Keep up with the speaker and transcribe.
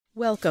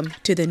Welcome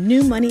to the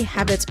New Money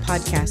Habits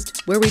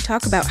podcast, where we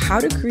talk about how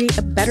to create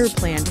a better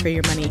plan for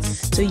your money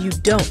so you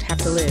don't have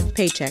to live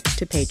paycheck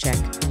to paycheck.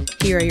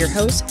 Here are your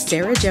hosts,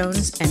 Sarah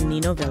Jones and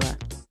Nino Villa.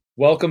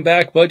 Welcome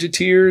back,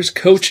 Budgeteers.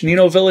 Coach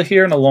Nino Villa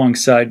here, and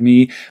alongside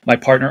me, my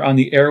partner on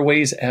the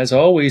airways, as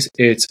always,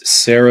 it's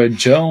Sarah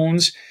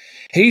Jones.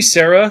 Hey,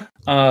 Sarah.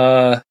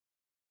 I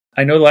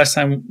know the last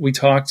time we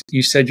talked,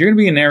 you said you're going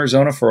to be in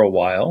Arizona for a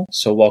while,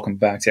 so welcome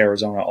back to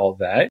Arizona, all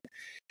that.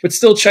 But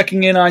still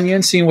checking in on you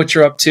and seeing what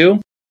you're up to.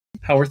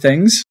 How are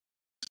things?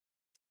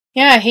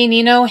 Yeah. Hey,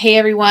 Nino. Hey,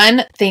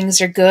 everyone.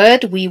 Things are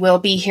good. We will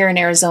be here in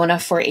Arizona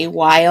for a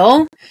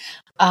while.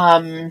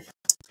 Things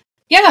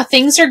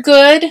are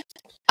good.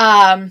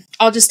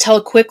 I'll just tell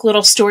a quick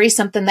little story,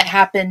 something that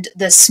happened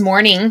this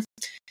morning,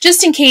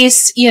 just in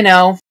case,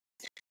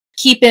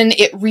 keeping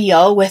it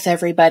real with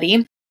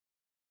everybody.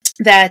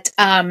 That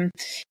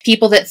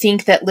people that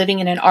think that living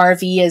in an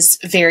RV is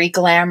very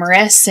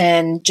glamorous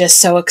and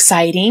just so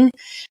exciting.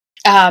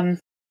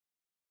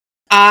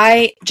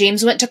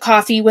 James went to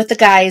coffee with the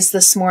guys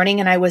this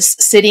morning, and I was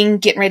sitting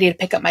getting ready to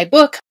pick up my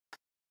book,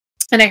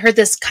 and I heard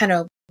this kind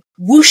of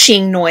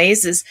whooshing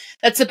noise.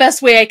 That's the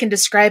best way I can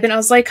describe it. And I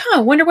was like,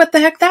 wonder what the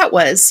heck that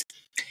was.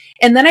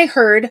 And then I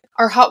heard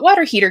our hot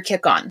water heater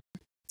kick on.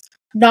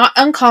 Not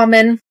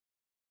uncommon,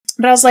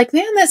 but I was like,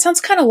 man, that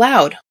sounds kind of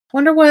loud.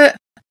 Wonder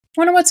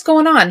what's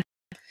going on.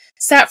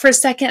 Sat for a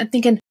second and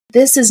thinking,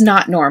 this is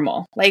not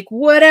normal. Like,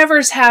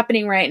 whatever's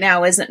happening right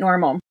now isn't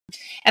normal.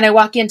 And I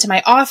walk into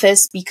my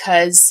office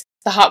because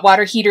the hot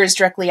water heater is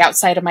directly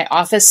outside of my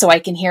office, so I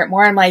can hear it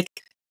more. I'm like,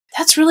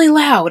 that's really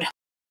loud.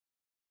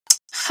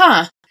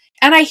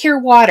 And I hear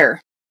water.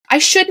 I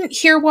shouldn't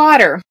hear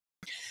water.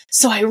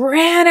 So I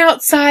ran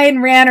outside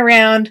and ran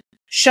around,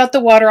 shut the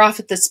water off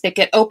at the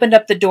spigot, opened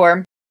up the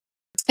door.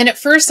 And at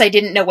first I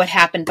didn't know what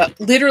happened, but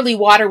literally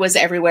water was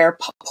everywhere,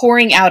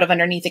 pouring out of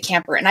underneath the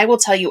camper. And I will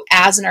tell you,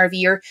 as an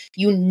RVer,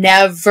 you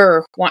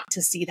never want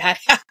to see that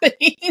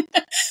happening.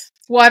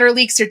 Water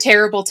leaks are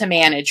terrible to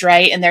manage,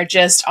 right? And they're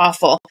just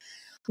awful.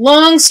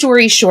 Long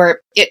story short,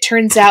 it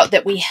turns out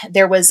that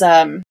there was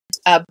a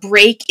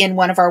break in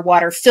one of our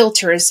water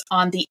filters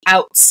on the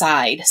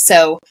outside.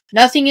 So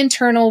nothing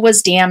internal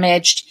was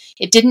damaged.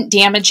 It didn't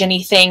damage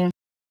anything.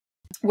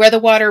 Where the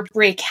water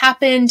break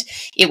happened,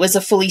 it was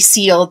a fully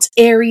sealed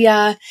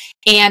area.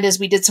 And as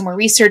we did some more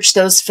research,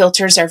 those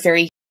filters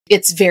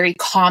it's very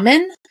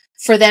common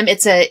for them.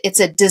 It's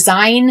a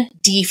design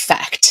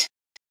defect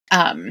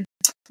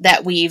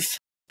that we've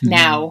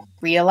now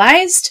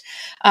realized.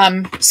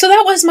 So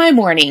that was my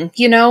morning,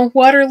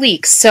 water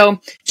leaks. So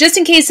just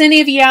in case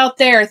any of you out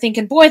there are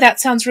thinking, boy, that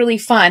sounds really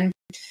fun.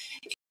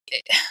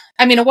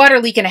 I mean, a water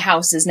leak in a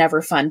house is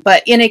never fun,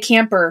 but in a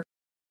camper,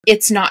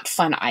 it's not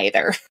fun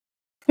either.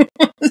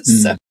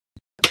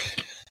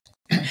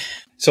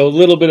 So a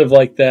little bit of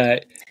like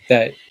that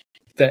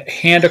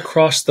hand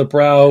across the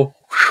brow,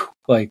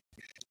 like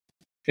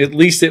at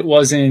least it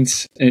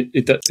wasn't.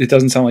 It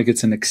doesn't sound like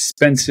it's an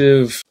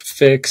expensive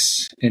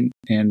fix, and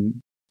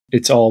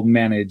it's all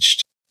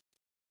managed.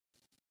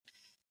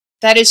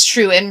 That is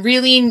true, and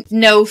really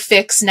no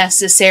fix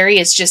necessary.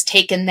 It's just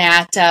taking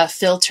that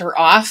filter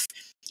off.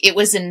 It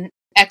was an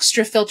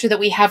extra filter that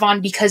we have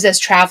on because as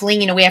traveling,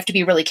 we have to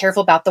be really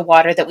careful about the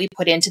water that we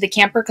put into the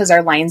camper because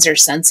our lines are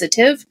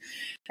sensitive,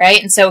 right?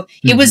 And so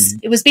it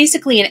was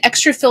basically an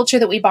extra filter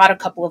that we bought a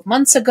couple of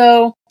months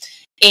ago,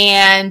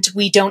 and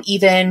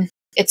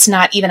it's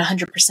not even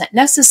 100%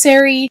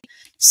 necessary.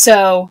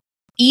 So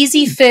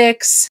easy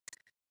fix.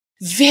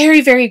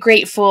 Very, very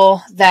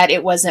grateful that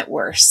it wasn't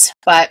worse,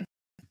 but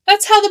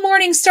that's how the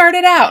morning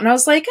started out. And I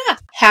was like,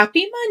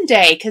 happy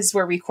Monday, because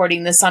we're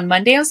recording this on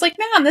Monday. I was like,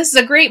 man, this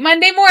is a great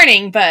Monday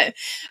morning, but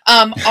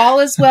all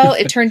is well.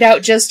 It turned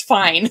out just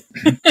fine.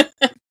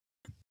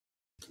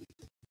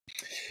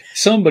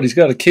 Somebody's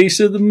got a case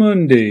of the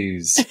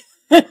Mondays.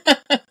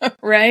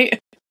 Right?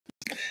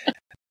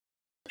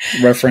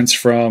 Reference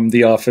from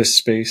the Office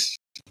Space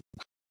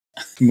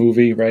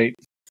movie, right?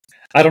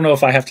 I don't know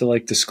if I have to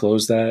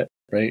disclose that,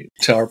 right,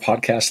 to our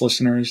podcast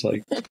listeners.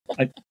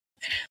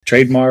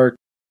 Trademark.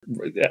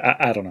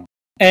 I don't know.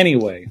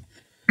 Anyway,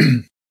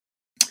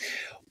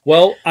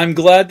 well, I'm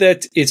glad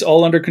that it's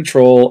all under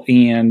control,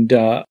 and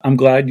I'm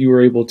glad you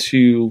were able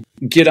to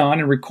get on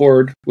and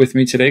record with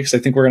me today, because I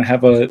think we're going to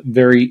have a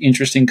very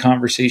interesting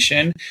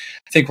conversation.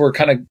 I think we're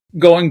kind of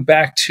going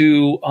back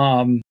to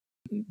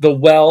the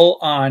well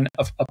on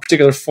a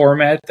particular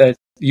format that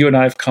you and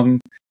I have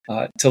come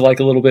to like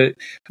a little bit.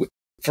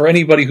 For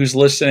anybody who's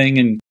listening,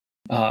 and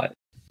I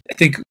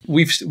think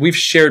we've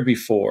shared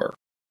before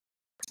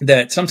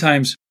that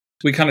sometimes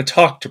we kind of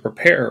talk to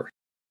prepare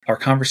our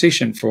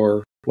conversation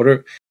for what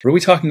are we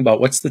talking about?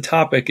 What's the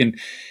topic? And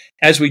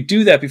as we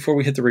do that before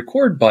we hit the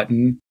record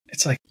button,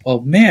 it's like,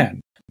 well,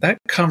 man, that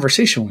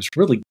conversation was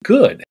really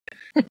good.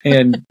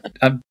 And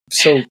I'm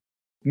so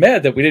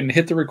mad that we didn't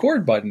hit the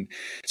record button.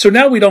 So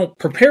now we don't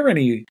prepare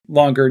any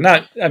longer.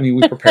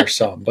 We prepare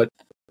some, but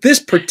this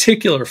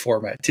particular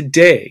format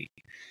today,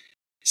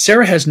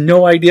 Sarah has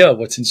no idea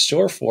what's in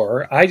store for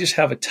her. I just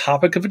have a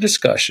topic of a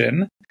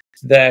discussion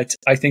that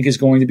I think is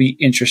going to be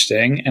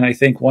interesting. And I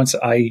think once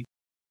I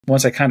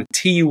kind of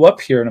tee you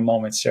up here in a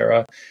moment,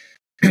 Sarah,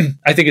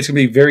 I think it's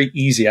going to be very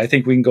easy. I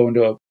think we can go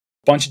into a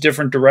bunch of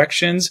different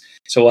directions.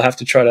 So we'll have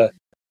to try to,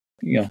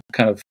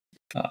 kind of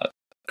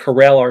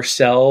corral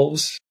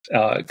ourselves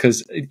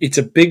because it's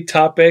a big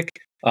topic,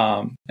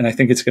 and I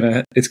think it's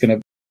gonna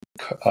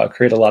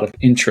create a lot of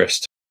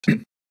interest.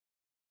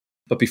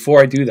 But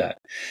before I do that,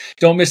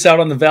 don't miss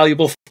out on the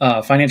valuable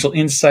financial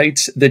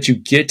insights that you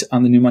get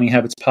on the New Money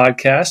Habits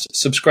podcast.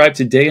 Subscribe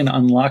today and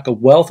unlock a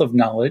wealth of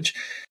knowledge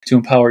to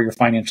empower your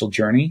financial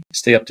journey.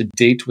 Stay up to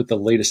date with the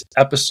latest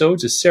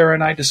episodes as Sarah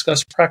and I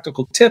discuss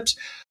practical tips,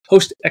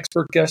 host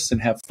expert guests,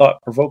 and have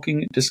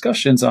thought-provoking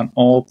discussions on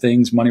all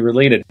things money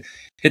related.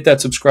 Hit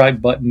that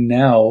subscribe button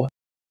now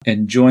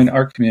and join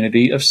our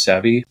community of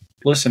savvy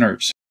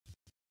listeners.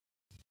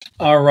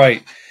 All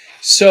right.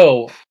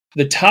 So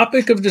the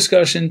topic of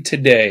discussion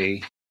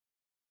today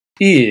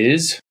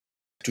is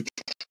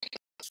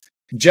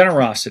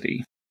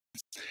generosity.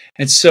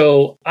 And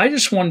so I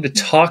just wanted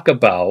to talk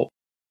about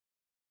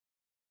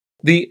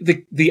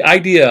the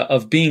idea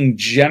of being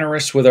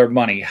generous with our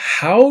money.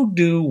 How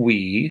do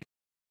we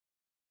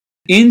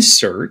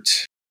insert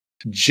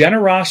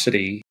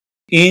generosity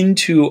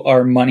into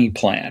our money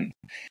plan?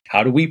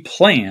 How do we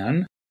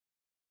plan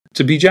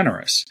to be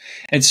generous?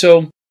 And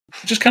so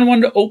just kind of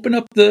wanted to open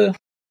up the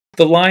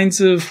lines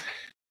of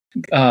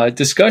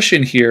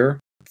discussion here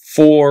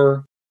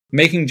for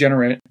making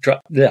generosity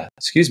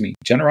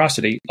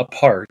a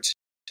part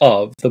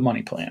of the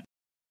money plan.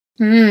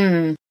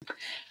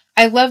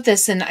 I love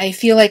this, and I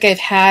feel like I've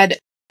had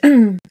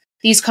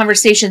these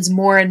conversations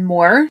more and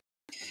more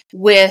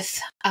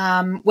with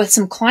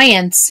some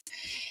clients,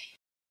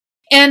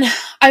 and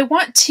I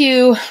want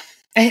to.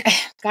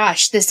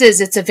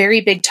 It's a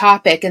very big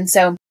topic, and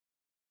so.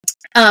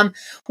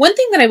 One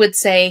thing that I would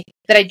say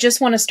that I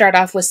just want to start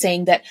off with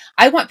saying that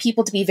I want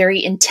people to be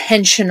very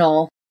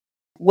intentional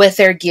with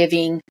their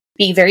giving,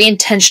 be very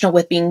intentional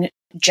with being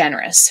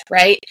generous,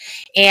 right?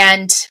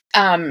 And,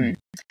 one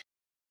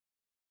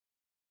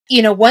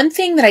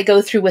thing that I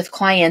go through with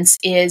clients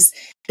is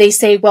they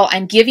say, well,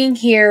 I'm giving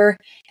here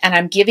and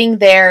I'm giving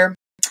there.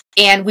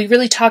 And we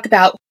really talk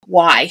about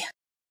why.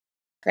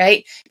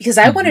 Right? Because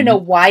I want to know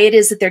why it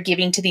is that they're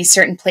giving to these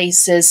certain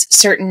places,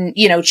 certain,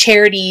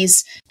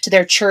 charities, to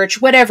their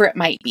church, whatever it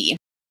might be.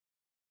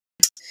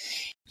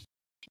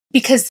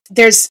 Because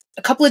there's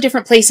a couple of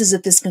different places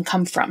that this can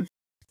come from,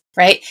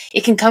 right?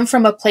 It can come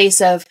from a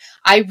place of,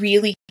 I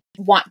really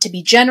want to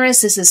be generous.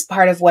 This is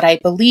part of what I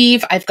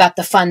believe. I've got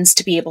the funds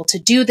to be able to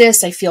do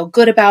this. I feel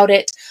good about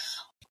it.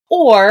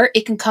 Or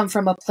it can come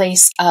from a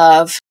place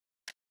of,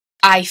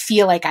 I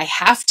feel like I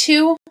have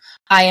to.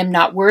 I am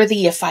not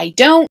worthy if I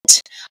don't.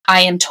 I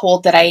am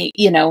told that I,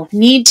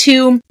 need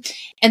to.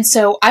 And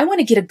so I want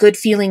to get a good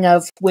feeling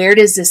of where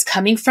is this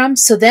coming from?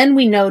 So then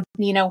we know,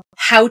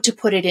 how to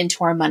put it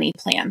into our money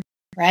plan,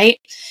 right?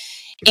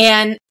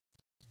 And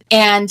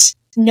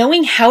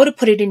knowing how to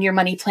put it in your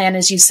money plan,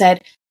 as you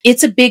said,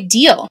 it's a big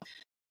deal.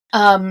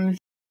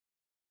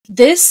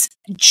 This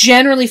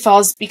generally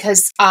falls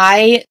because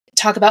I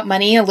talk about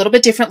money a little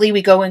bit differently.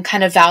 We go in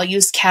kind of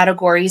values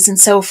categories. And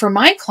so for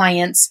my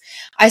clients,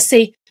 I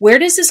say, where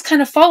does this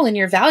kind of fall in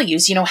your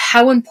values?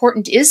 How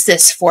important is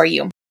this for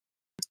you?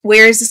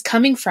 Where is this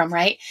coming from,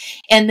 right?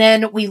 And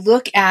then we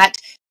look at,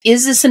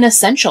 is this an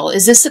essential?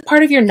 Is this a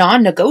part of your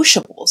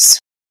non-negotiables?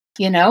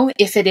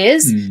 If it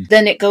is,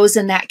 then it goes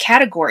in that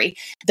category.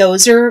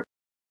 Those are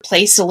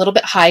placed a little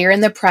bit higher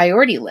in the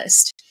priority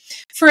list.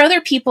 For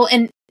other people,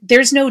 and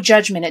there's no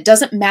judgment. It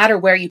doesn't matter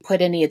where you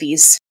put any of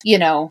these,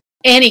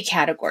 any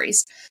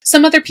categories.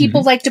 Some other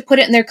people like to put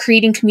it in their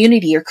creating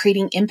community or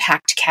creating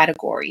impact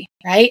category,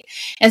 right?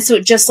 And so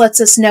it just lets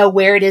us know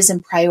where it is in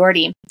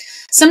priority.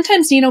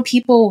 Sometimes,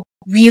 people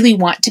really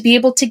want to be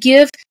able to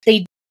give,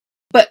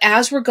 but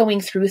as we're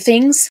going through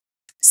things,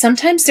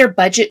 sometimes their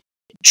budget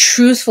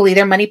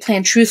their money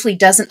plan truthfully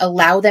doesn't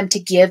allow them to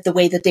give the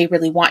way that they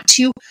really want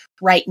to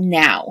right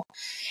now.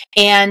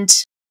 And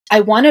I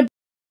want to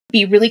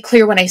be really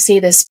clear when I say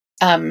this.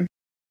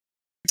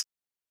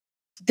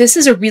 This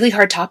is a really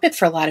hard topic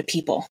for a lot of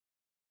people,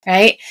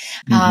 right?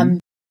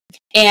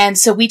 And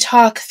so we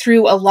talk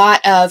through a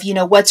lot of,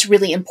 what's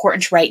really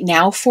important right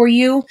now for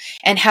you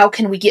and how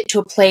can we get to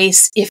a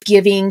place if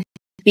being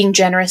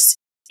generous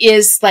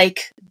is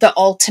like the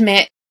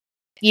ultimate,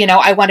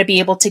 I want to be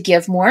able to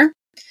give more.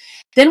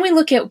 Then we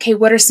look at, okay,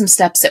 what are some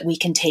steps that we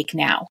can take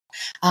now?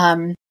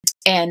 And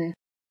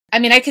I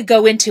mean, I could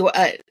go into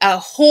a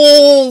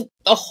whole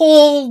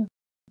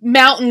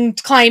mountain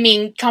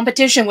climbing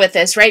competition with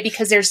this, right?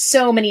 Because there's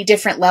so many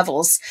different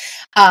levels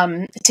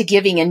to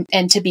giving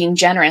and to being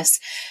generous.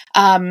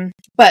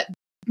 But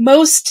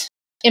most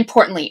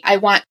importantly, I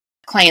want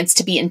clients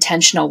to be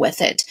intentional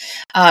with it.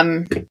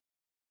 I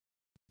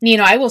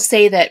will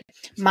say that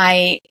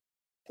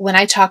when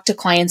I talk to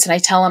clients and I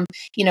tell them,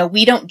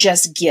 we don't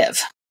just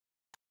give.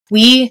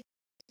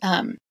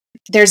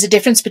 There's a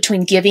difference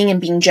between giving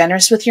and being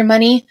generous with your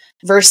money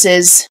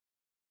versus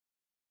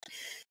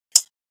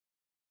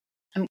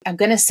I'm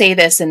going to say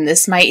this, and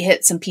this might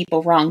hit some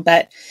people wrong,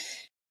 but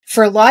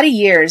for a lot of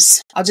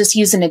years, I'll just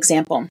use an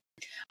example.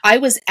 I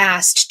was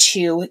asked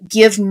to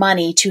give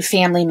money to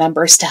family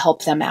members to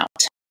help them out.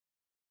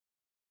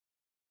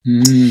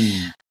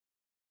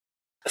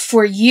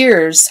 For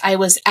years, I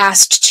was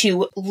asked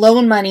to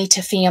loan money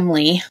to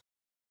family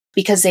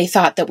because they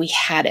thought that we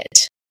had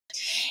it.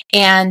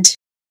 And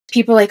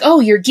people are like, oh,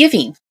 you're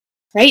giving,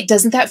 right?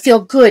 Doesn't that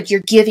feel good? You're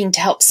giving to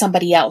help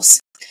somebody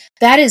else.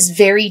 That is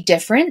very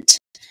different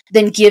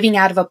than giving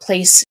out of a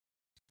place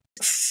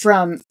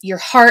from your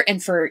heart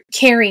and for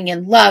caring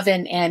and love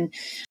and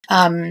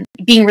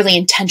being really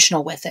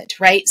intentional with it,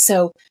 right?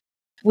 So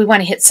we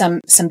want to hit some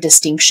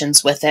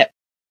distinctions with it.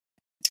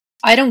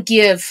 I don't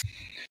give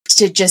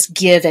to just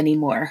give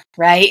anymore,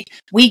 right?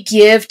 We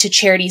give to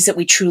charities that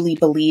we truly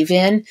believe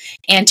in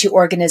and to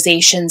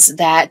organizations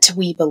that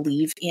we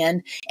believe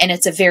in. And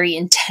it's a very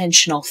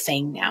intentional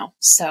thing now.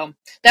 So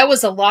that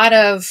was a lot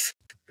of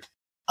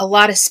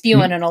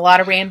spewing and a lot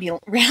of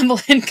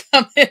rambling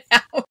coming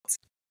out.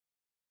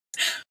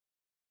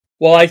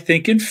 Well, I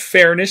think in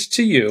fairness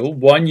to you,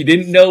 one, you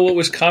didn't know what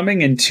was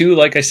coming. And two,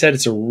 like I said,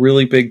 it's a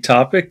really big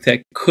topic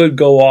that could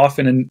go off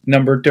in a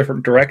number of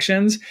different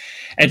directions.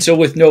 And so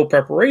with no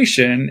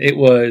preparation, it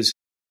was,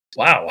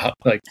 wow,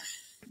 like,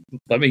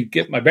 let me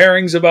get my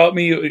bearings about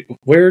me.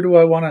 Where do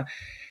I want to?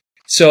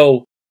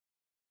 So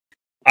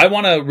I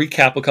want to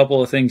recap a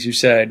couple of things you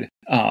said,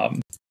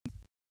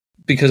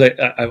 because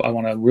I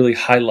want to really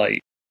highlight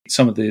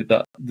some of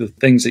the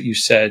things that you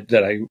said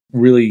that I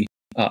really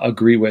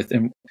agree with.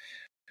 And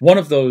one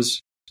of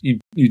those, you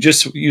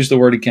just used the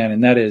word again,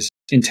 and that is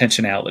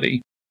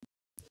intentionality.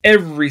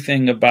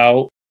 Everything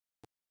about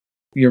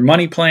your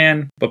money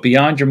plan, but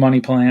beyond your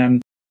money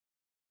plan,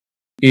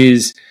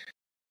 is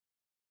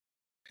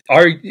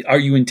are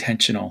you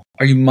intentional?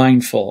 Are you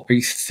mindful? Are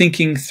you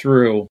thinking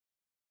through?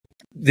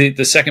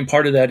 The second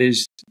part of that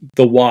is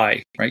the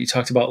why, right? You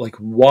talked about, like,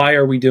 why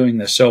are we doing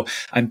this? So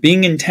I'm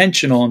being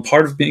intentional, and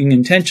part of being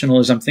intentional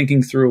is I'm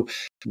thinking through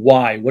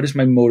why. What is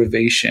my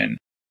motivation?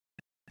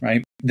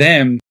 Right?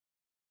 Then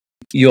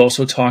you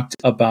also talked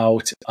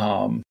about,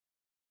 and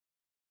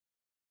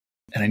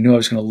I knew I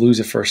was going to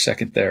lose it for a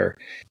second there,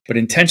 but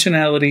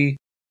intentionality,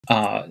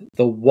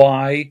 the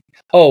why,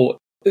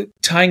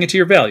 tying it to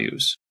your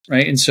values,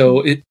 right? And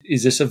so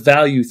is this a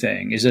value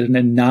thing? Is it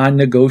a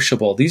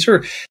non-negotiable? These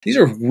are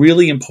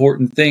really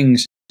important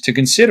things to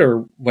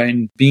consider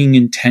when being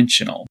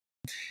intentional.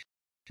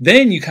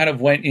 Then you kind of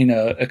went in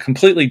a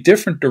completely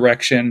different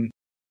direction,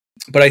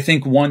 but I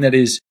think one that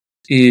is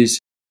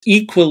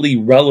equally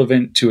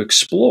relevant to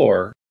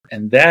explore,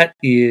 and that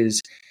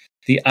is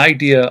the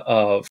idea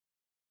of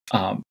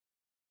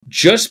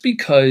just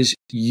because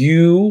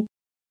you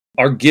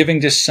are giving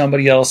to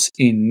somebody else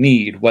in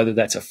need, whether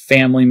that's a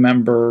family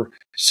member,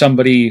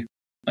 somebody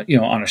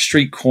on a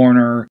street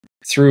corner,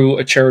 through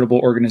a charitable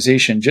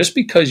organization, just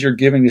because you're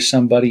giving to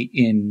somebody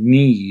in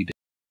need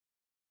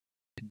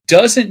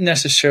doesn't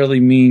necessarily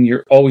mean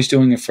you're always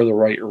doing it for the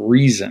right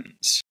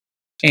reasons.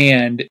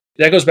 And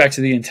that goes back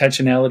to the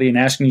intentionality and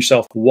asking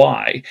yourself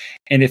why.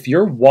 And if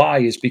your why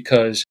is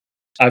because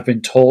I've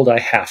been told I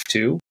have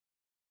to,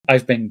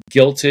 I've been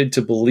guilted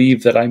to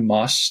believe that I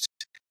must,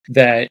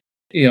 that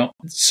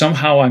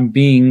somehow I'm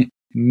being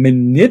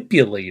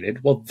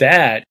manipulated, well,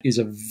 that is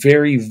a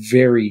very,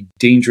 very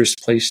dangerous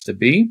place to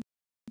be,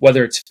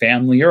 whether it's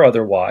family or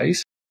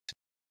otherwise.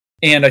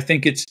 And I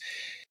think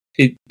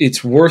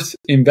it's worth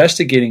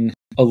investigating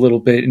a little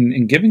bit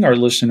and giving our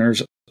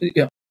listeners,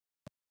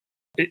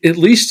 at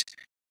least,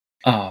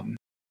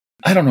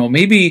 I don't know,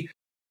 maybe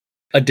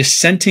a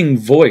dissenting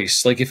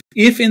voice. Like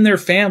if in their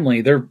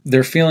family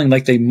they're feeling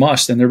like they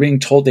must and they're being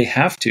told they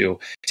have to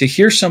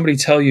hear somebody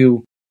tell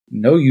you,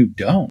 no, you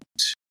don't.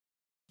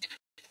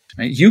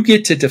 Right? You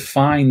get to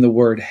define the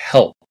word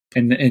help.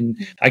 And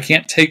I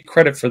can't take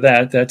credit for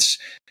that. That's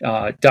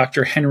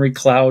Dr. Henry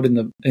Cloud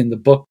in the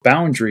book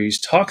Boundaries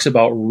talks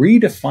about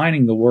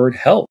redefining the word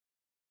help.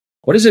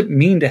 What does it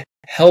mean to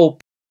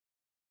help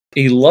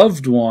a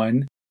loved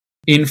one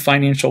in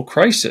financial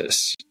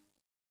crisis?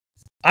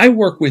 I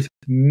work with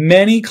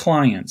many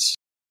clients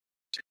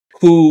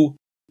who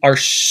are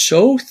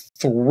so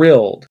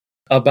thrilled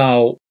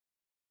about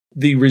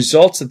the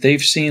results that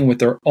they've seen with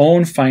their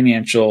own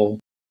financial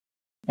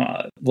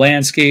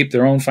landscape,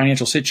 their own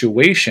financial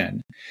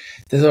situation,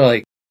 that they're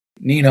like,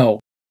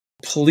 Nino,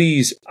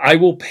 please, I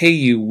will pay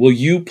you. Will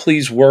you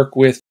please work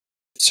with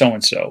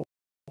so-and-so?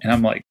 And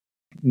I'm like,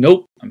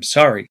 nope, I'm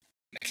sorry.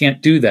 I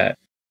can't do that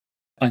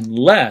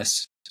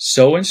unless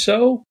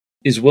so-and-so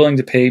is willing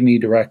to pay me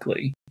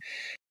directly.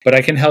 But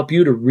I can help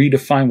you to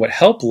redefine what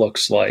help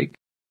looks like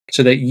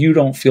so that you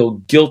don't feel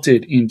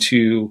guilted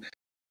into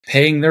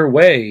paying their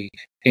way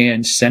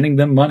and sending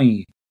them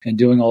money and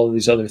doing all of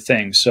these other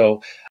things.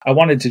 So I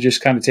wanted to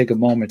just kind of take a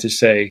moment to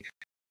say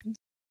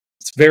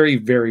it's very,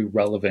 very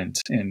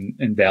relevant and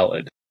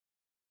valid.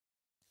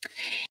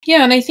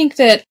 Yeah, and I think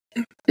that,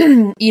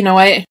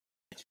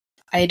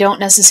 I don't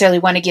necessarily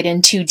want to get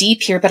in too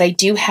deep here, but I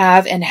do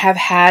have and have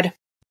had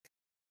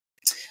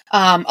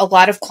a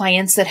lot of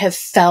clients that have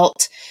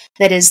felt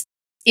it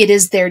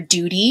is their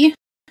duty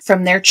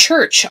from their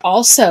church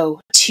also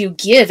to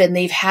give. And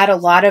they've had a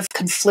lot of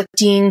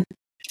conflicting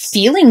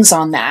feelings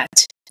on that,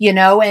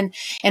 and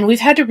we've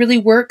had to really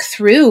work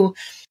through,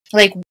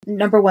 like,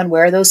 number one,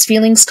 where are those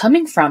feelings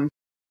coming from?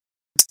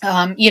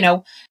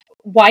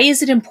 Why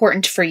is it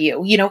important for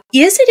you?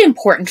 Is it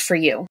important for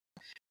you?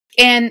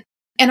 And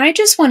I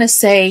just want to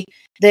say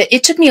that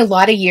it took me a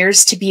lot of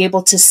years to be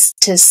able to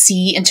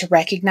see and to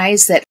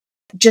recognize that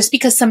just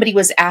because somebody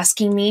was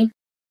asking me,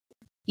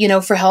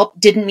 for help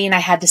didn't mean I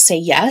had to say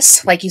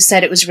yes. Like you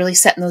said, it was really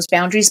setting those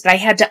boundaries, but I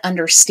had to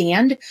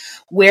understand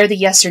where the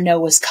yes or no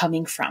was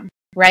coming from,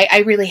 right? I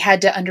really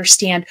had to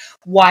understand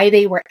why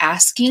they were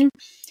asking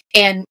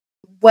and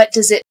what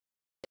does it,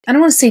 I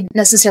don't want to say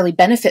necessarily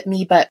benefit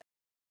me, but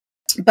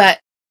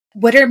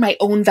what are my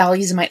own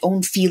values and my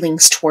own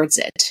feelings towards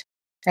it,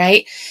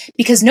 right?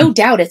 Because no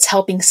doubt it's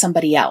helping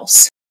somebody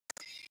else.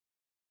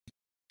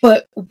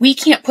 But we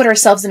can't put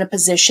ourselves in a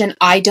position,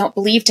 I don't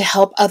believe, to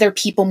help other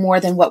people more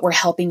than what we're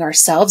helping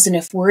ourselves. And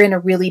if we're in a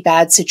really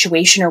bad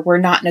situation or we're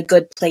not in a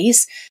good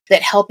place,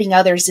 that helping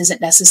others isn't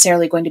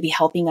necessarily going to be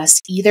helping us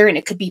either. And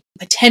it could be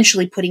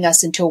potentially putting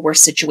us into a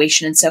worse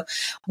situation. And so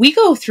I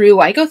go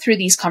through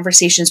these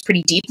conversations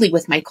pretty deeply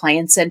with my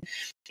clients.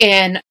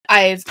 And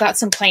I've got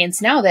some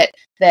clients now that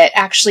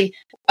actually,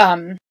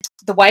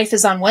 the wife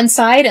is on one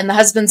side and the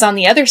husband's on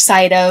the other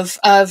side of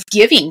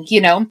giving,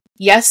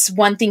 yes,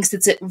 one thinks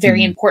it's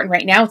very important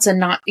right now. It's a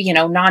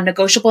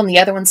non-negotiable. And the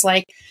other one's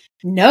like,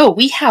 no,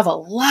 we have a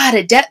lot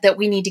of debt that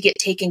we need to get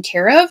taken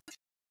care of.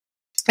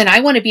 And I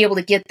want to be able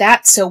to get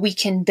that so we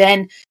can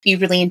then be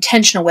really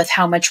intentional with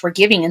how much we're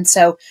giving. And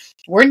so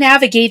we're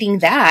navigating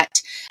that.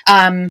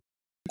 I'm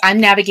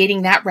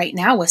navigating that right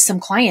now with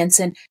some clients.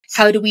 And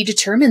how do we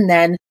determine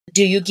then,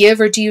 do you give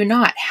or do you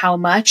not? How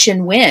much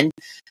and when?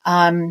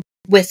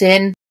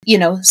 Within,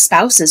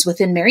 spouses,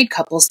 within married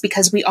couples,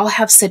 because we all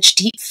have such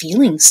deep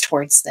feelings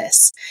towards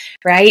this,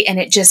 right? And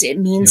it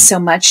means so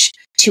much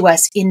to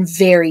us in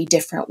very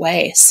different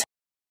ways.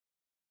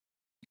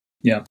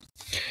 Yeah.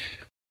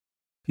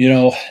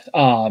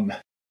 When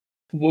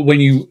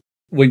you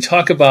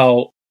talk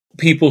about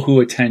people who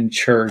attend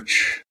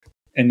church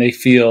and they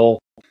feel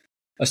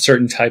a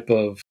certain type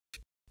of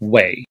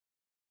way,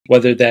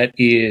 whether that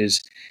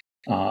is,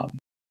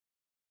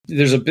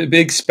 there's a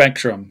big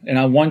spectrum, and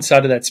on one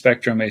side of that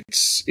spectrum,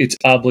 it's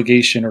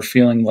obligation or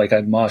feeling like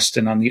I must,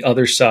 and on the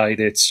other side,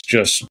 it's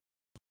just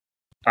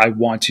I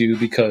want to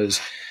because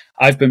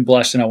I've been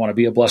blessed and I want to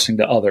be a blessing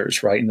to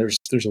others, right? And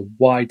there's a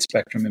wide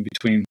spectrum in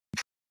between.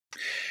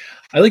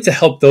 I like to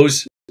help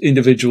those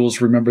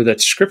individuals remember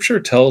that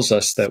Scripture tells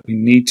us that we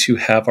need to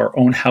have our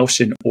own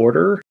house in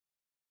order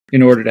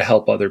to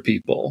help other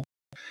people,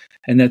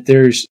 and that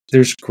there's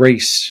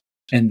grace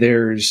and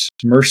there's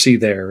mercy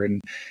there,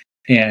 and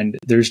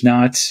there's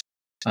not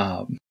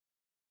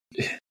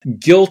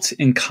guilt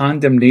and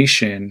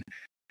condemnation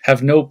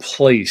have no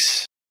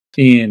place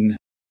in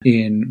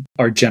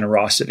our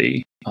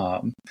generosity.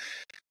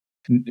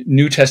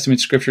 New Testament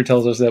Scripture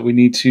tells us that we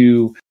need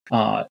to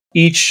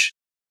each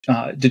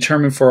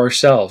determine for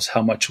ourselves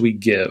how much we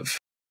give,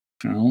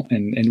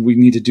 and we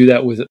need to do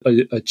that with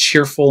a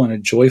cheerful and a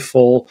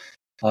joyful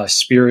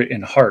spirit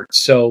and heart.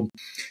 So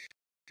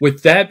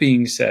with that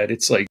being said,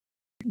 it's like,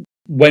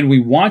 when we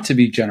want to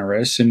be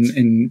generous,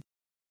 and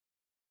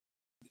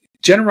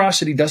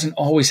generosity doesn't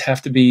always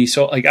have to be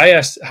so. Like I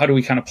asked, how do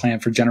we kind of plan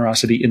for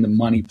generosity in the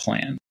money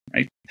plan,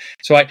 right?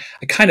 So I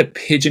kind of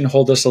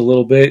pigeonholed us a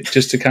little bit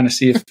just to kind of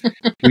see if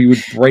we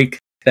would break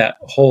that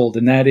hold,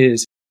 and that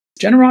is,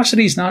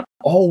 generosity is not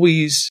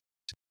always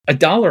a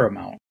dollar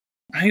amount,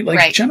 right? Like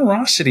right.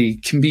 Generosity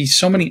can be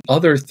so many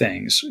other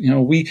things.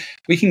 We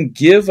can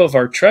give of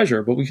our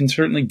treasure, but we can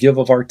certainly give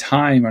of our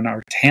time and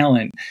our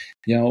talent.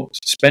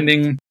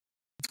 Spending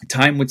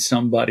time with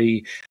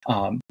somebody.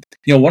 One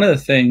of the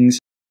things,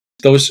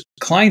 those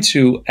clients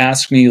who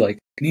ask me, like,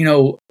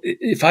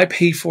 if I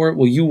pay for it,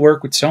 will you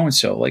work with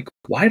so-and-so? Like,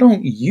 why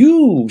don't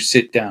you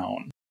sit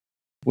down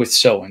with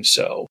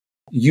so-and-so?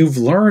 You've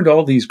learned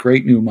all these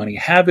great new money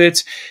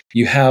habits.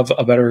 You have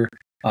a better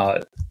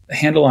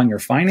handle on your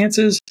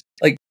finances.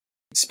 Like,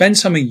 spend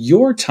some of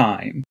your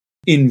time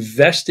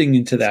investing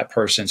into that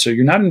person. So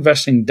you're not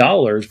investing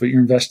dollars, but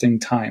you're investing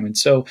time. And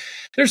so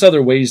there's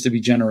other ways to be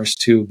generous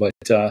too, but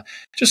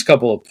just a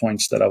couple of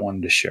points that I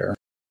wanted to share.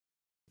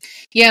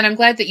 Yeah. And I'm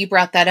glad that you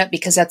brought that up,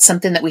 because that's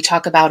something that we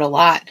talk about a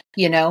lot,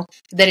 that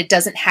it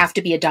doesn't have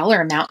to be a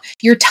dollar amount.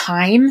 Your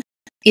time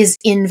is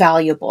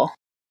invaluable,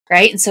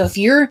 right? And so if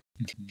you're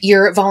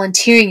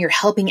volunteering, you're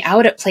helping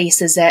out at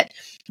places that,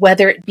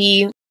 whether it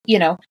be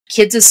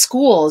kids at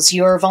schools,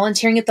 you're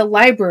volunteering at the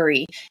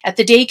library, at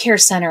the daycare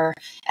center,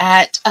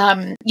 at,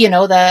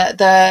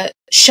 the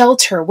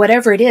shelter,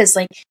 whatever it is,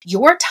 like,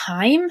 your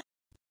time,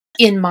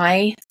 in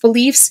my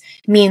beliefs,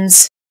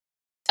 means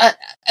a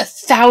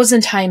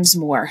 1,000 times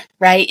more,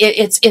 right?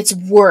 It's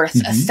worth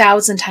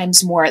 1,000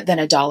 times more than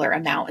a dollar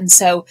amount. And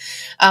so,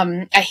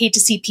 I hate to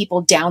see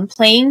people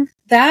downplaying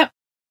that,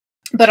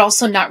 but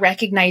also not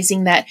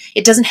recognizing that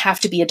it doesn't have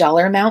to be a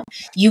dollar amount.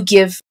 You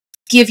give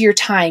give your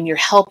time, you're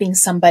helping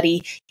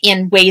somebody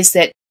in ways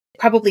that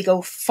probably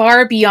go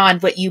far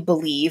beyond what you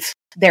believe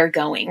they're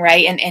going,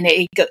 right? And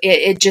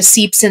it just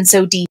seeps in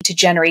so deep to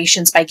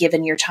generations by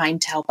giving your time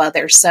to help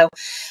others. So,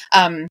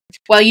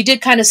 well, you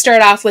did kind of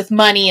start off with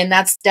money, and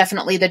that's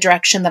definitely the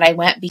direction that I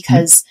went,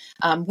 because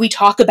we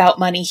talk about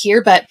money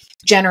here, but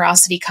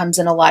generosity comes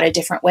in a lot of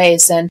different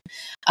ways. And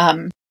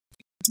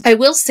I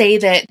will say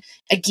that,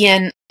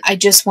 again, I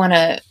just want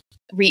to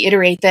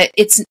reiterate that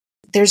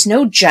there's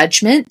no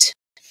judgment,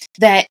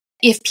 that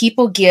if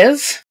people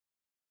give,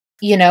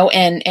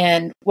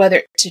 and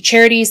whether to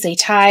charities, they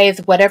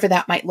tithe, whatever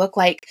that might look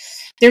like,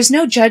 there's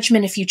no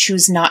judgment if you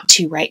choose not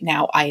to right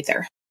now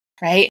either,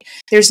 right?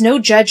 There's no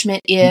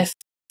judgment if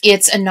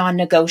it's a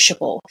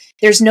non-negotiable.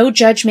 There's no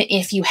judgment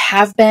if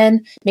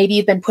maybe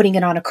you've been putting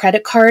it on a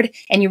credit card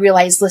and you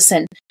realize,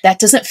 listen, that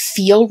doesn't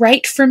feel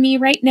right for me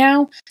right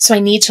now, so I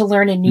need to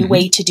learn a new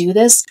way to do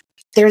this.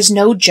 There's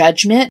no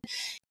judgment.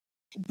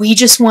 We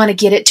just want to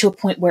get it to a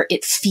point where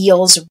it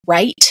feels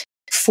right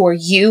for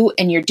you,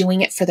 and you're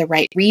doing it for the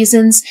right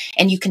reasons,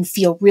 and you can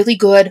feel really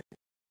good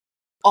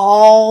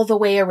all the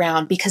way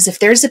around. Because if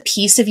there's a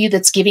piece of you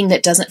that's giving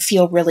that doesn't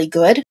feel really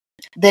good,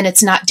 then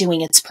it's not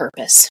doing its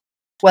purpose.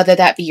 Whether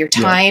that be your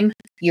time,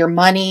 your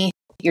money,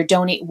 your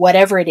donate,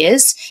 whatever it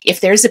is,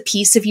 if there's a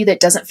piece of you that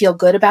doesn't feel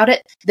good about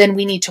it, then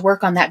we need to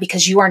work on that,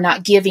 because you are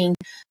not giving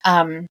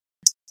at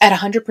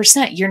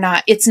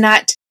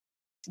 100%.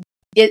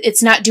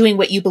 It's not doing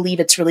what you believe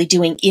it's really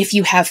doing if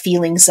you have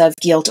feelings of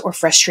guilt or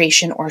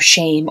frustration or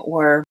shame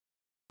or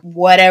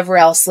whatever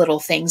else little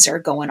things are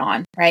going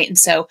on, right? And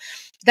so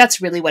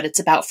that's really what it's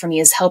about for me,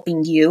 is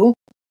helping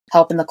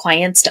the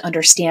clients to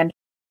understand,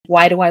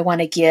 why do I want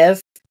to give?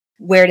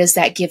 Where does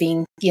that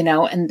giving,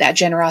 and that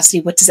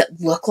generosity, what does it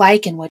look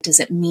like, and what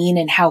does it mean,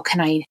 and how can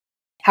I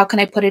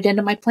put it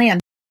into my plan?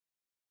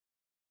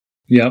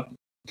 Yep.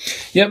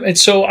 And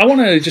so I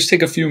want to just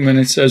take a few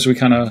minutes as we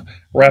kind of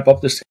wrap up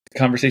this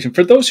conversation.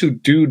 For those who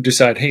do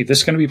decide, hey, this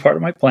is going to be part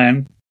of my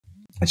plan,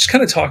 I'm just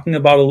kind of talking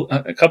about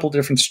a couple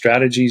different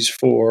strategies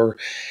for,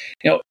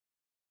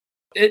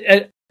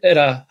 at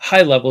a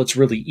high level, it's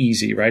really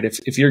easy, right?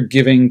 If you're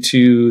giving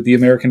to the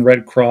American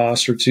Red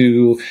Cross or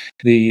to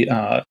the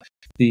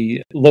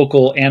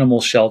local animal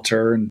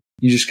shelter, and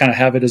you just kind of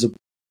have it as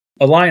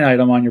a line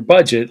item on your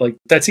budget, like,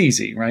 that's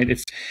easy, right?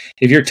 If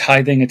you're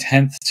tithing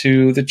 1/10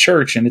 to the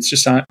church, and it's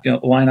just a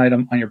line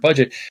item on your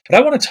budget. But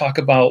I want to talk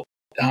about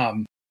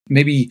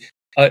maybe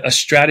a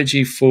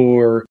strategy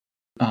for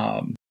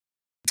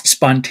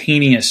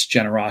spontaneous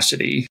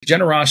generosity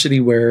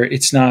where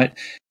it's not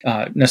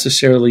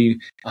necessarily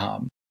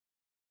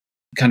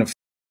kind of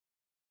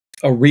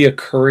a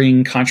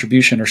reoccurring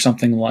contribution or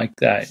something like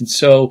that. And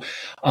so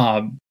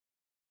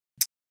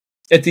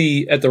at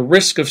the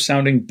risk of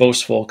sounding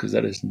boastful, because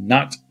that is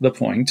not the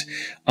point,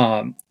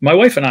 my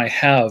wife and I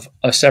have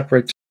a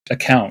separate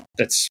account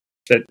that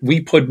we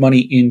put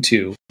money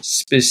into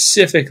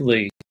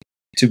specifically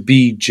to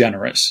be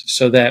generous,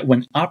 so that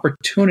when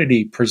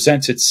opportunity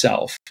presents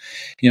itself,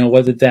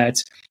 whether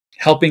that's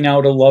helping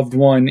out a loved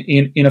one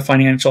in a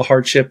financial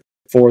hardship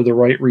for the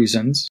right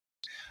reasons,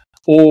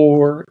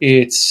 or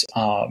it's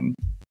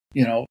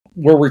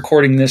we're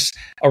recording this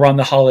around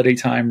the holiday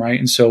time, right?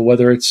 And so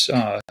whether it's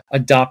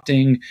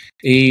adopting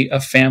a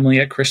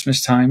family at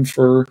Christmas time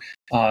for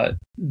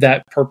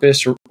that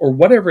purpose, or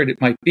whatever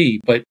it might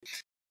be, but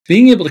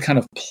being able to kind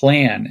of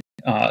plan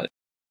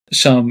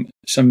some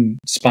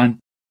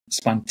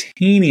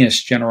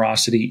spontaneous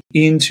generosity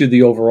into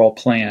the overall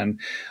plan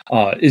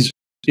is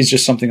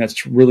just something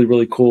that's really,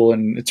 really cool.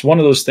 And it's one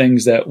of those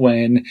things that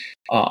when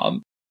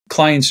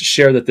clients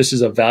share that this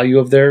is a value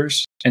of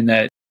theirs, and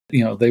that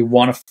they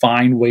want to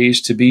find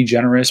ways to be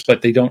generous,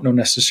 but they don't know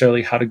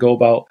necessarily how to go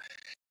about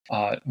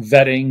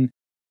vetting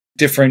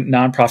different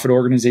nonprofit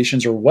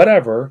organizations or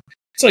whatever.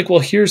 It's like, well,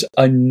 here's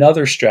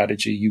another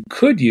strategy you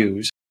could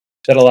use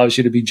that allows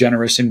you to be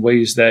generous in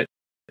ways that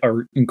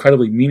are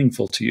incredibly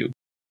meaningful to you.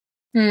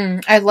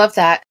 I love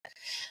that.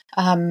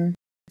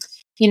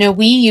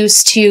 We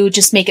used to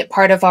just make it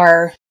part of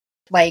our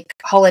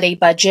holiday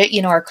budget,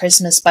 our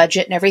Christmas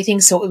budget and everything.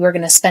 So what we were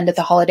going to spend at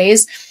the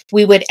holidays,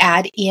 we would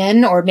add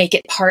in or make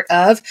it part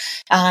of,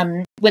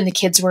 when the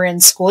kids were in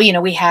school,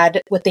 we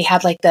had what they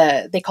had,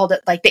 they called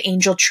it the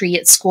angel tree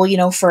at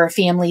school, for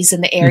families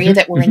in the area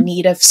that were in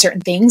need of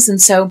certain things.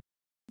 And so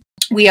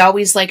we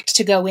always liked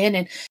to go in,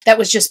 and that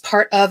was just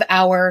part of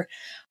our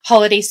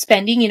holiday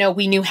spending.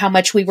 We knew how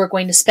much we were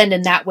going to spend,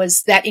 and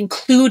that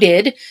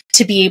included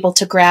to be able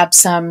to grab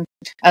some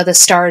of the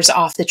stars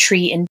off the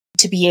tree and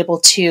to be able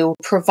to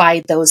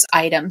provide those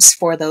items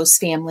for those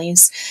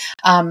families.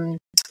 And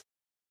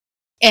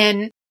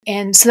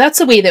so that's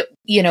the way that,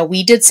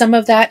 we did some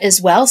of that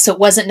as well. So it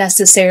wasn't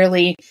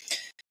necessarily,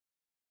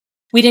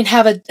 we didn't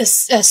have a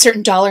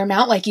certain dollar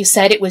amount. Like you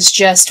said, it was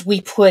just,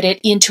 we put it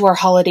into our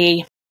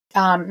holiday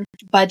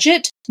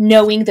budget,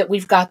 knowing that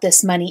we've got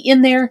this money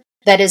in there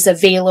that is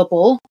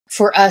available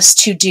for us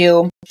to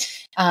do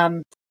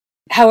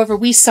however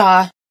we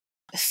saw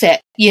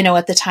fit,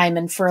 at the time.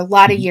 And for a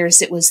lot of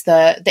years, it was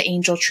the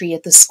angel tree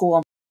at the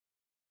school.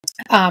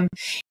 And,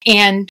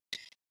 and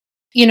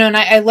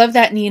I love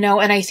that, Nino.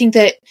 And I think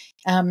that,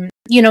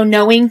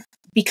 knowing,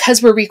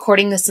 because we're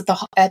recording this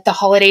at the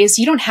holidays,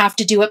 you don't have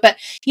to do it, but,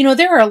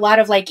 there are a lot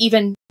of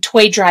even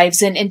toy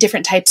drives and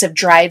different types of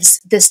drives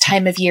this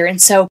time of year.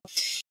 And so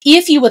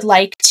if you would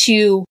like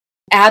to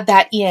add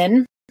that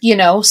in,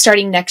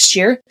 starting next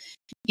year,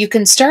 you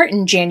can start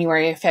in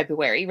January or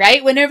February,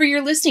 right? Whenever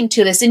you're listening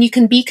to this, and you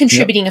can be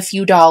contributing a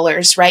few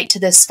dollars, right, to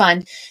this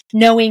fund,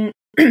 knowing,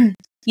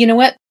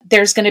 what,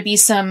 there's going to be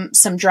some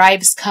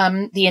drives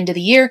come the end of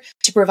the year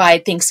to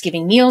provide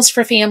Thanksgiving meals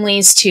for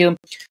families, to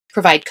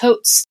provide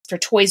coats for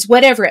toys,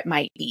 whatever it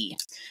might be,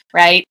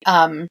 right?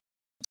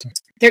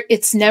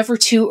 It's never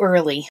too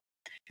early,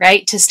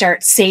 right, to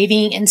start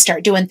saving and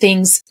start doing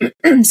things,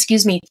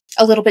 excuse me,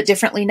 a little bit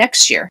differently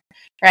next year,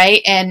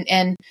 right?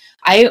 And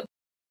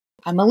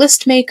I'm a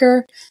list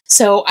maker,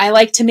 so I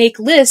like to make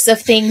lists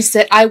of things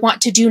that I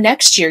want to do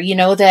next year,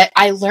 that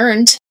I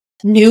learned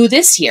new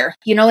this year,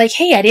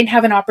 hey, I didn't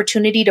have an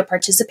opportunity to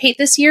participate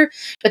this year,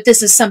 but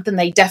this is something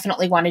I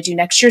definitely want to do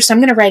next year. So I'm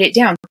going to write it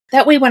down.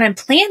 That way, when I'm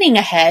planning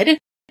ahead,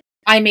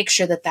 I make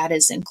sure that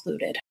is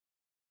included.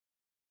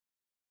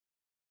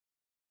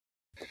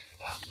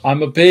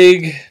 I'm a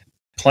big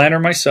planner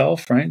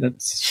myself, right?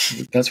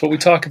 That's what we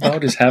talk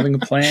about, is having a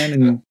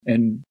plan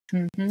and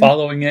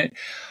following it.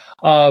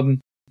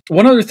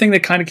 One other thing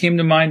that kind of came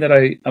to mind that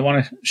I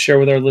want to share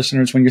with our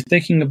listeners, when you're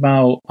thinking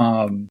about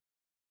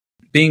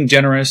being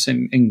generous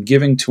and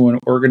giving to an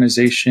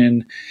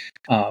organization,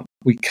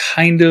 we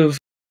kind of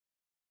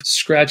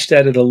scratched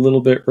at it a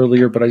little bit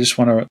earlier, but I just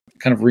want to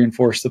kind of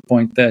reinforce the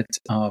point that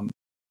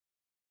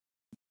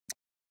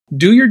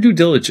do your due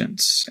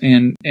diligence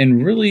and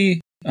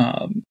really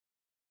kind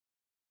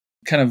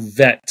of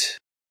vet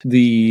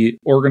the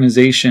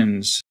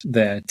organizations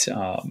that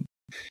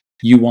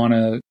you want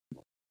to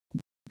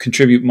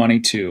contribute money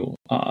to.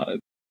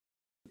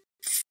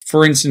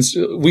 For instance,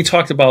 we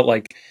talked about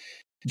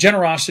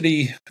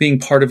generosity being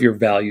part of your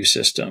value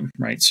system,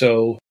 right?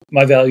 So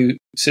my value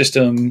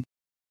system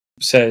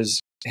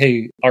says,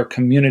 hey, our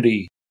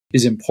community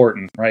is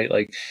important, right?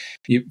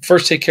 You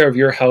first take care of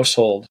your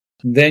household,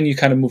 then you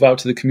kind of move out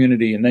to the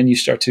community, and then you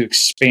start to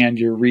expand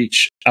your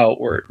reach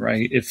outward,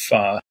 right? If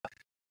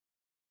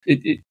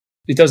it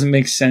doesn't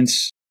make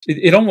sense,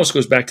 it almost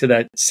goes back to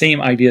that same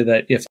idea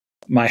that if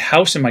my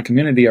house and my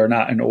community are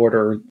not in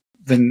order,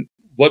 then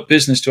what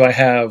business do I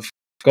have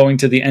going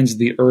to the ends of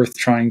the earth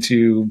trying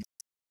to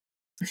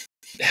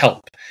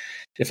help?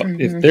 If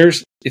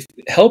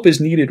help is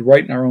needed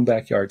right in our own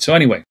backyard. So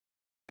anyway,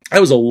 that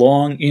was a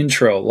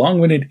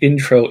long-winded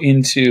intro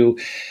into,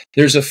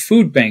 there's a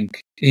food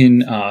bank in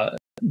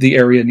the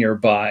area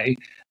nearby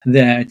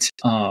that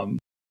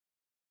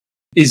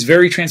is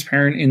very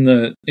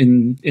transparent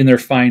in their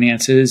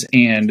finances,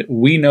 and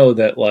we know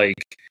that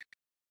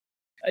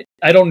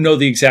I don't know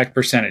the exact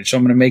percentage, so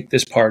I'm going to make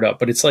this part up,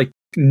 but it's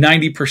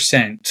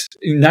 90%,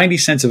 90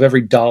 cents of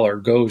every dollar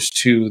goes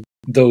to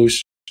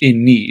those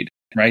in need,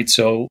 right?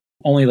 So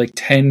only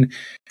 10%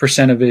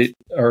 of it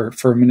are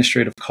for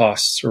administrative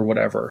costs or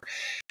whatever.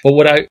 But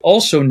what I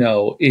also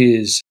know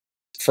is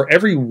for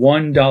every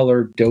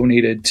 $1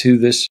 donated to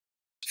this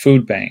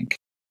food bank,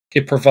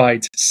 it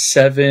provides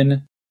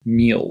 7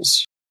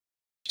 meals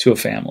to a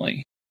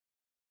family.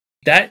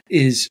 That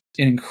is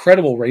an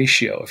incredible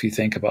ratio if you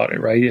think about it,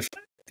 right? If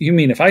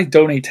I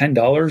donate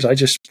 $10, I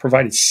just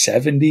provided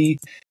 70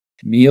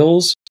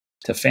 meals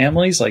to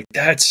families,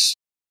 that's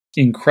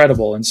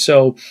incredible. And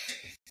so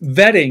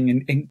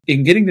vetting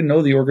and getting to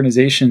know the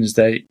organizations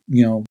that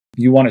you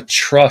want to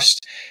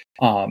trust,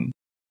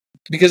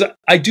 because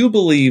I do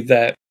believe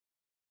that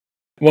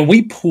when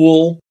we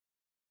pool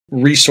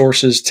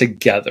resources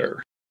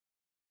together,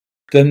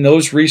 then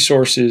those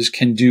resources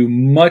can do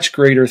much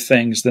greater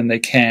things than they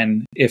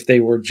can if they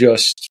were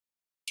just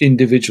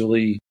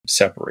individually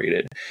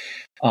separated.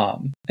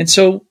 And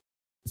so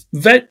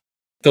vet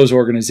those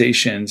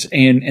organizations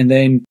and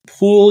then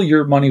pool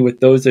your money with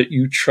those that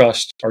you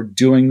trust are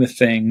doing the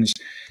things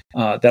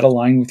that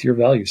align with your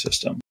value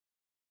system.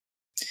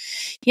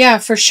 Yeah,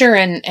 for sure.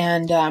 And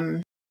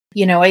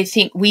I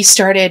think we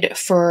started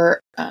for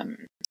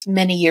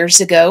many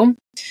years ago,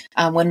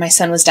 when my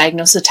son was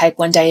diagnosed with type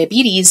 1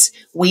 diabetes,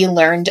 we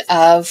learned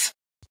of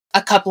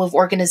a couple of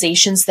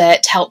organizations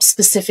that help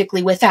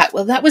specifically with that.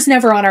 Well, that was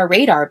never on our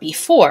radar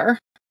before,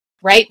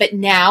 right? But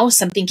now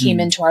something came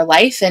into our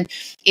life and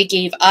it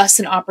gave us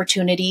an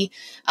opportunity.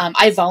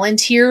 I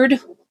volunteered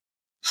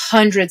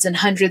hundreds and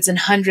hundreds and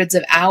hundreds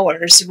of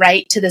hours,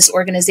 right, to this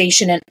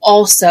organization. And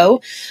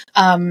also,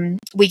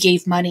 we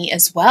gave money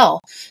as well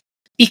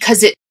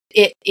because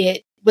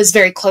it was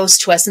very close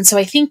to us. And so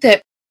I think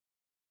that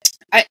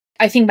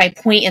I think my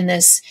point in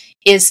this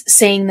is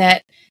saying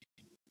that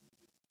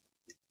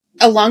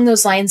along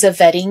those lines of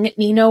vetting,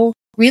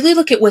 really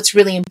look at what's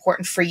really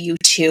important for you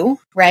too,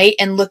 right?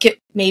 And look at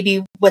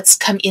maybe what's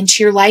come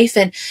into your life.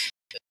 And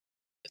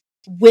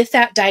with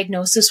that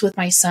diagnosis with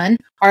my son,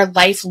 our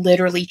life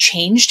literally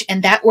changed.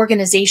 And that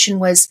organization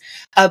was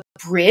a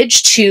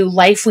bridge to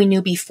life we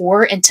knew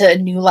before and to a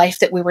new life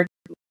that we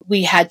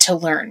we had to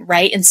learn,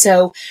 right? And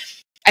so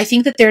I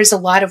think that there's a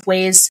lot of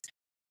ways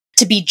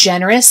to be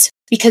generous,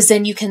 because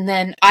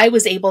then I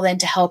was able then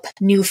to help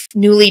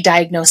newly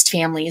diagnosed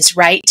families,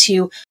 right?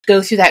 To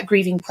go through that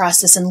grieving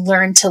process and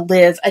learn to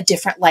live a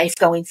different life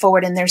going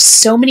forward. And there's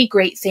so many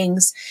great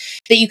things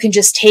that you can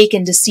just take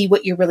and to see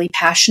what you're really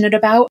passionate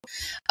about.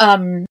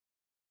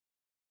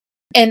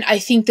 And I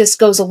think this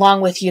goes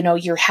along with,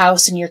 your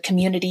house and your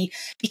community,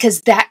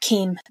 because that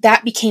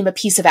became a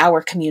piece of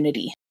our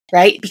community,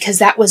 right? Because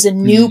that was a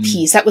new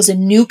piece. That was a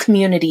new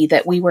community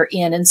that we were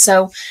in. And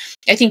so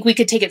I think we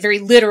could take it very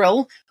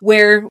literal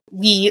where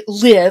we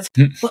live,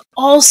 but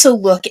also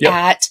look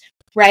at,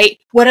 right,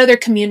 what other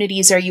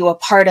communities are you a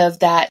part of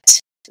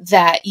that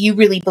you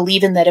really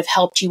believe in, that have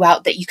helped you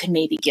out, that you can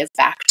maybe give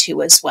back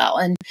to as well.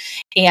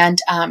 And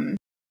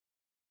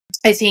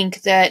I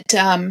think that,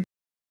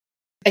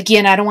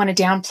 again, I don't want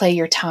to downplay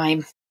your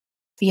time.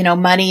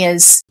 Money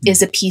is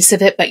a piece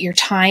of it, but your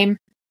time,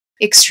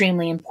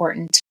 extremely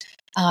important.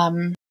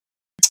 And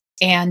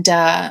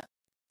I'm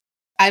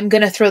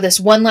going to throw this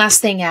one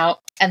last thing out,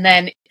 and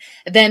then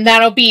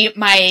that'll be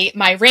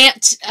my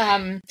rant.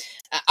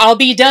 I'll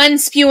be done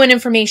spewing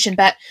information,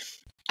 but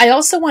I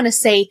also want to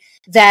say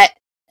that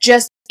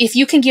just if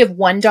you can give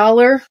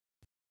 $1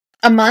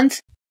 a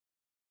month,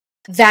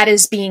 that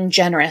is being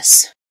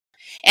generous.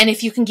 And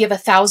if you can give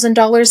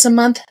 $1,000 a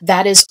month,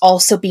 that is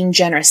also being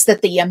generous.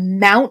 That the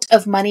amount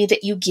of money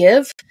that you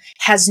give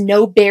has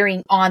no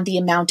bearing on the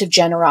amount of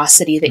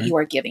generosity that you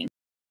are giving,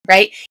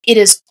 right? It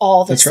is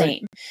all the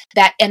same.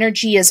 That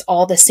energy is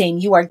all the same.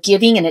 You are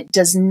giving, and it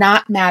does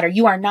not matter.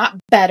 You are not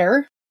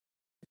better.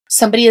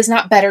 Somebody is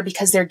not better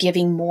because they're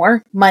giving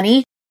more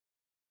money.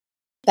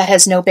 That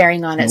has no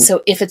bearing on it.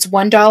 So if it's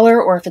 $1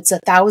 or if it's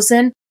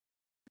 1,000,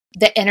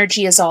 the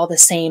energy is all the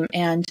same.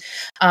 And,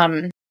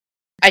 I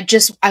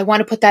want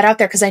to put that out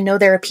there, because I know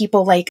there are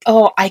people like,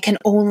 oh, I can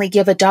only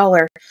give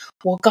 $1.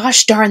 Well,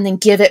 gosh darn, then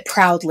give it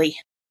proudly,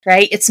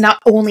 right? It's not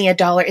only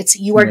 $1. It's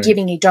you are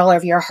giving $1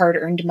 of your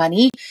hard-earned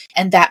money,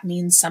 and that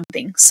means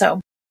something.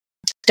 So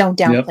don't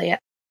downplay it.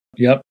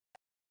 Yep.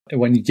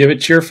 When you give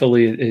it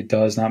cheerfully, it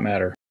does not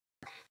matter.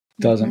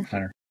 Doesn't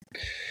matter.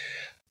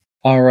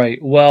 All right.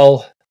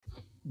 Well,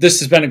 this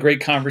has been a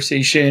great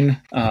conversation.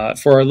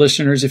 For our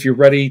listeners, if you're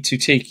ready to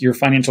take your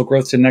financial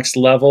growth to the next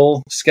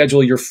level,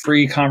 schedule your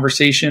free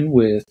conversation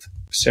with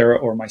Sarah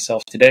or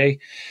myself today.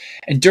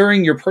 And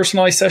during your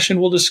personalized session,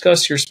 we'll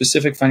discuss your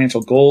specific financial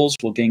goals.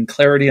 We'll gain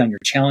clarity on your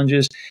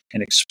challenges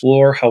and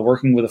explore how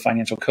working with a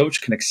financial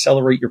coach can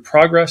accelerate your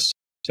progress.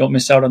 Don't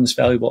miss out on this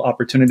valuable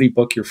opportunity.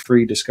 Book your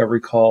free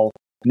discovery call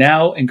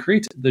now and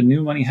create the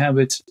new money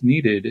habits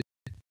needed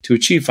to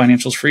achieve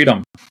financial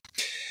freedom.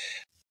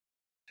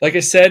 Like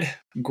I said,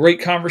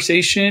 great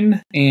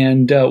conversation,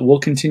 and we'll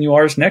continue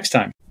ours next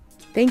time.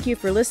 Thank you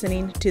for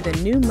listening to the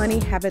New Money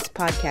Habits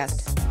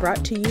podcast,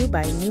 brought to you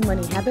by New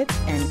Money Habits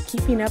and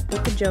Keeping Up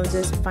with the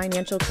Joneses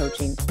Financial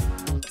Coaching.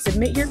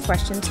 Submit your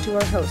questions to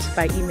our host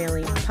by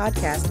emailing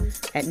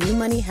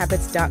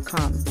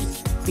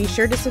podcast@newmoneyhabits.com. Be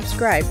sure to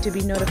subscribe to be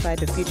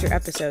notified of future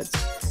episodes.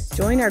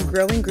 Join our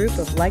growing group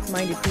of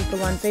like-minded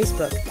people on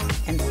Facebook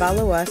and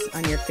follow us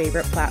on your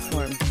favorite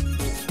platform.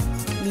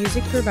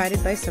 Music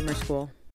provided by Summer School.